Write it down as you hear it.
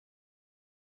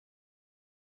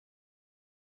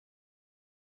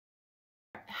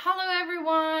Hello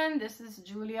everyone, this is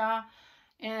Giulia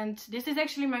and this is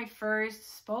actually my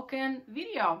first spoken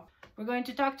video. We're going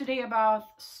to talk today about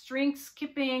string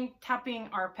skipping, tapping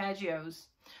arpeggios.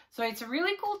 So it's a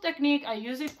really cool technique, I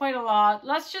use it quite a lot.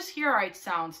 Let's just hear how it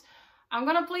sounds. I'm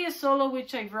gonna play a solo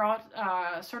which I wrote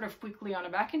sort of quickly on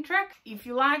a backing track. If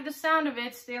you like the sound of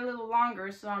it, stay a little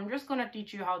longer, so I'm just gonna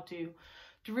teach you how to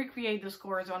recreate those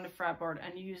chords on the fretboard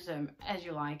and use them as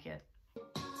you like it.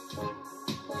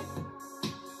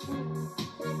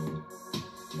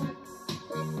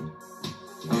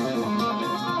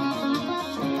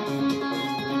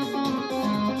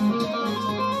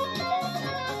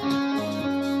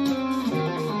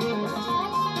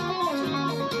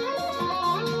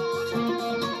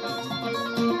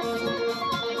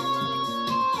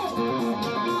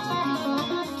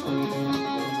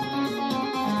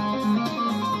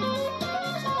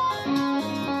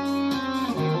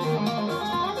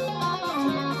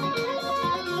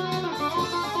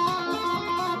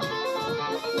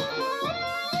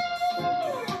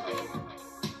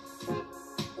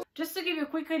 Just to give you a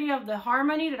quick idea of the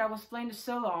harmony that I was playing the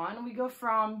solo on, we go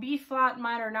from B flat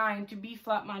minor 9 to B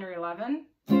flat minor 11.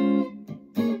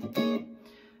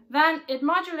 Then it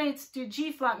modulates to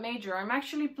G flat major. I'm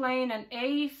actually playing an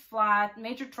A flat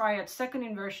major triad second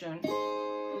inversion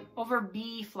over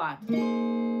B flat.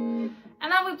 And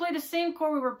then we play the same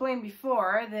chord we were playing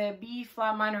before, the B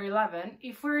flat minor 11.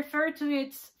 If we refer to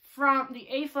it from the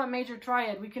A flat major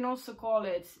triad, we can also call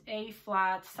it A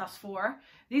flat sus4.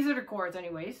 These are the chords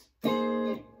anyways.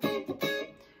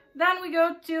 Then we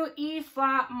go to E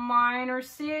flat minor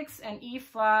 6 and E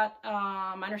flat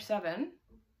minor 7.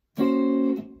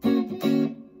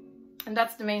 And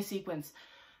that's the main sequence.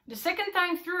 The second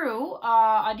time through,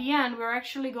 at the end, we're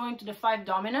actually going to the 5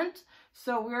 dominant.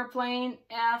 So we're playing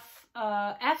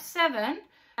F7,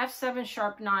 F7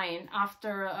 sharp 9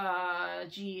 after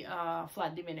G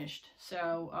flat diminished.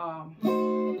 So,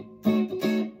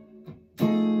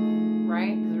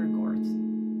 right, these are chords.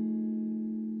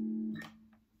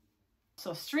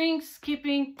 So string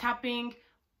skipping, tapping,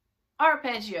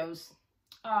 arpeggios.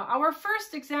 Our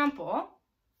first example,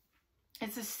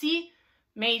 it's a C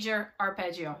major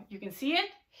arpeggio. You can see it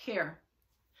here.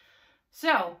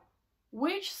 So,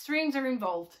 which strings are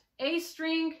involved? A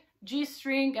string, G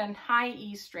string, and high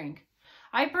E string.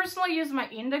 I personally use my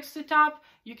index to tap.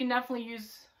 You can definitely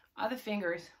use other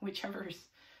fingers, whichever is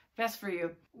best for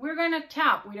you. We're gonna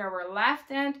tap with our left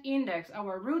hand index,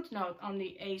 our root note on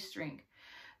the A string.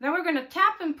 Then we're gonna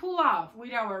tap and pull off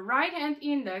with our right hand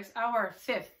index, our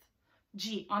 5th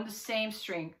G on the same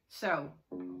string. So,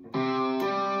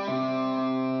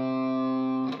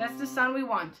 that's the sound we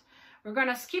want. We're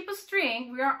gonna skip a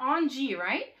string. We are on G,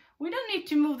 right? We don't need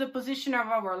to move the position of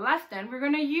our left hand. We're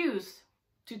gonna use,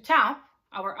 to tap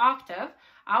our octave,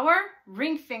 our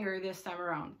ring finger this time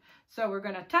around. So we're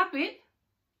gonna tap it,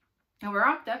 our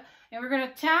octave, and we're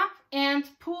gonna tap and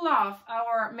pull off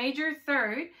our major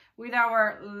third with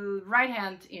our right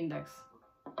hand index.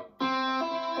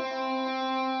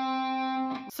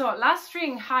 So last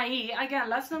string, high E, again,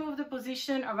 let's not move the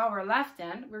position of our left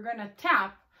hand. We're gonna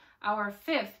tap our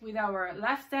 5th with our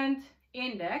left hand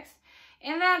index,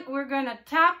 and then we're gonna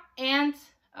tap and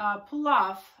pull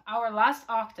off our last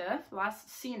octave, last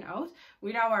C note,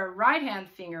 with our right hand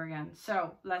finger again.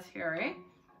 So let's hear it.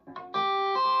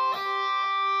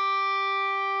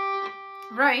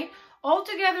 Right, all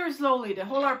together slowly, the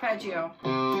whole arpeggio.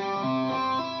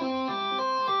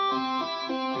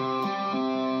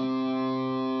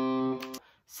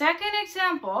 Second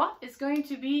example is going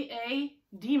to be a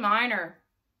D minor.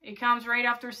 It comes right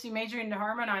after C major in the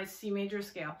harmonized C major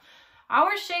scale.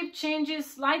 Our shape changes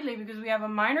slightly because we have a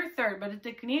minor third, but the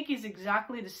technique is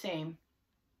exactly the same.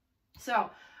 So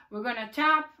we're gonna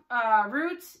tap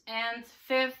roots and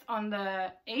 5th on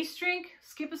the A string,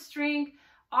 skip a string,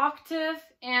 octave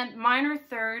and minor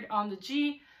third on the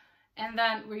G, and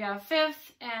then we have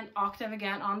 5th and octave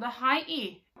again on the high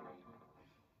E.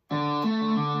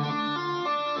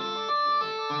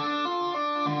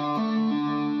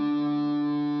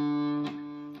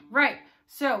 Right,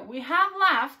 so we have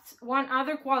left one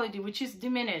other quality, which is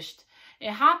diminished.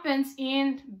 It happens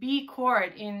in B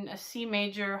chord in a C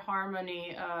major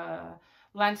harmony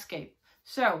landscape.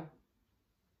 So,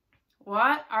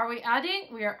 what are we adding?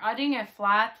 We are adding a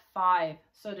flat 5.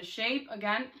 So the shape,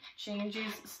 again,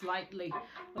 changes slightly.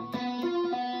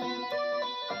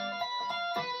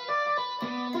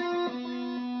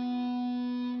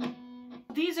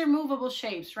 These are movable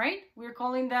shapes, right? We're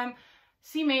calling them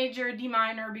C major, D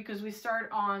minor, because we start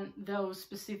on those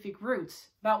specific roots.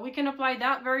 But we can apply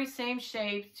that very same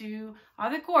shape to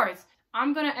other chords.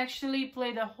 I'm gonna actually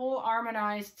play the whole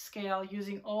harmonized scale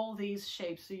using all these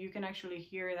shapes, so you can actually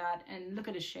hear that and look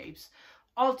at the shapes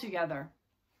all together.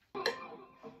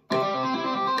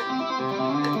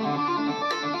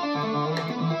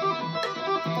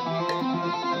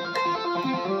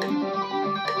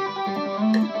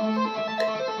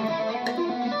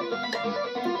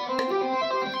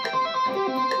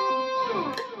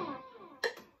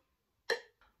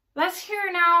 Let's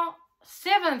hear now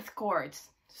 7th chords.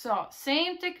 So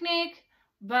same technique,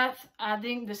 but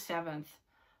adding the 7th.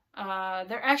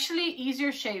 They're actually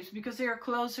easier shapes because they are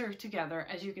closer together,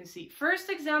 as you can see.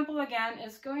 First example again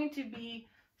is going to be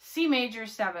C major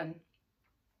 7.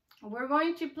 We're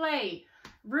going to play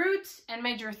root and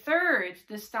major 3rd,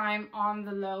 this time on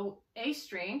the low A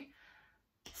string.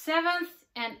 7th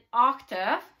and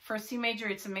octave, for C major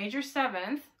it's a major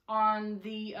 7th on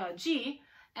the G,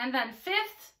 and then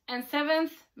 5th and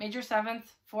 7th, major 7th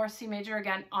for C major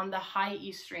again on the high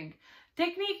E string.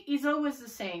 Technique is always the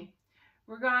same.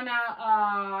 We're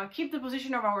gonna keep the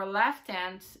position of our left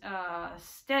hand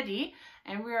steady,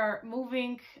 and we are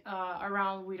moving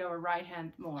around with our right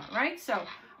hand more, right? So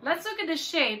let's look at the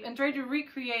shape and try to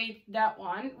recreate that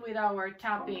one with our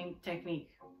tapping technique.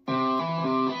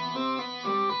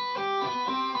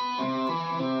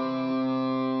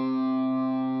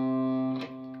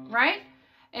 Right?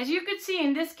 As you could see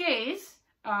in this case,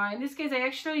 I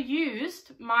actually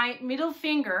used my middle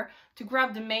finger to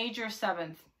grab the major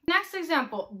 7th. Next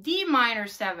example, D minor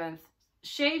 7th.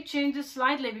 Shape changes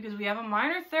slightly because we have a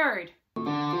minor 3rd.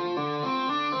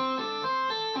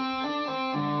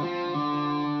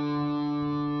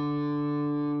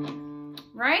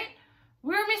 Right?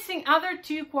 We're missing other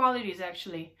 2 qualities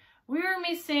actually. We're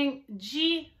missing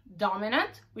G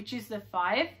dominant, which is the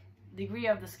 5th degree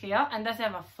of the scale, and does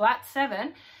have a flat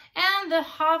 7, and the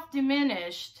half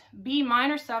diminished B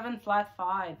minor 7 flat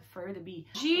 5 for the B.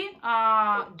 G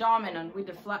dominant with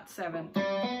the flat 7.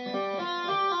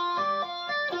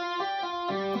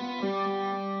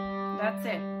 That's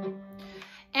it.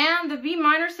 And the B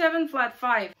minor 7 flat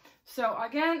 5. So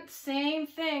again, same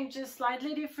thing, just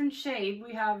slightly different shape.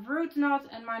 We have root note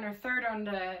and minor 3rd on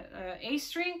the A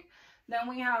string. Then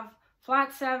we have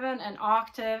flat 7 and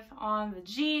octave on the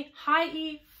G, high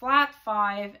E, flat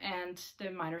 5, and the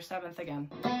minor 7th again.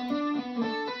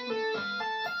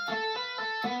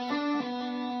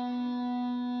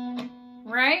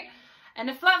 Right? And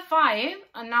the flat 5,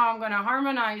 and now I'm going to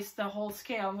harmonize the whole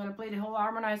scale. I'm going to play the whole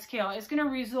harmonized scale. It's going to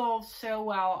resolve so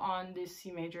well on this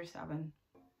C major 7.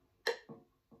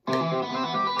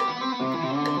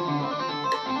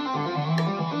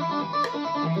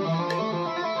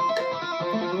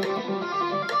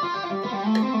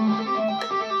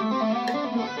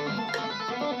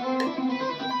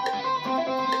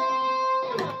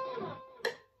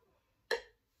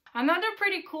 Another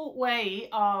pretty cool way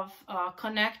of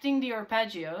connecting the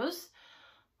arpeggios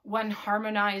when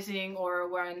harmonizing or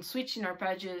when switching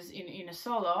arpeggios in a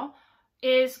solo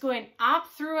is going up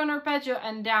through an arpeggio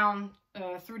and down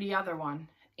through the other one.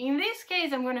 In this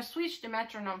case, I'm going to switch the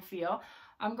metronome feel.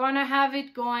 I'm going to have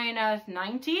it going at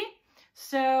 90.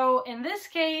 So in this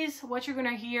case, what you're going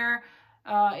to hear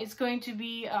is going to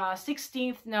be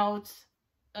 16th notes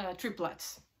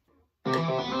triplets.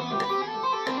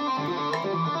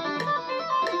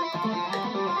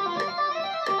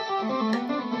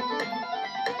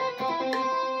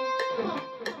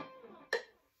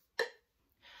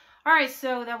 Alright,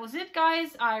 so that was it,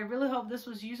 guys. I really hope this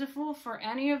was useful for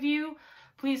any of you.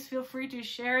 Please feel free to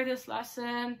share this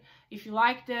lesson. If you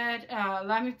liked it,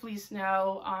 let me please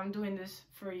know. I'm doing this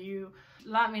for you.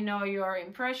 Let me know your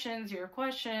impressions, your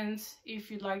questions. If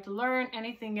you'd like to learn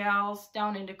anything else,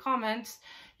 down in the comments.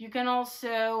 You can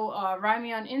also write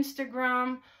me on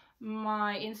Instagram.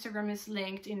 My Instagram is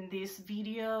linked in this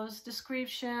video's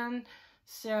description.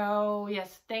 So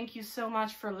yes, thank you so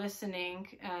much for listening,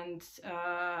 and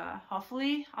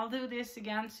hopefully I'll do this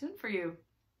again soon for you.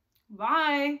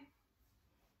 Bye!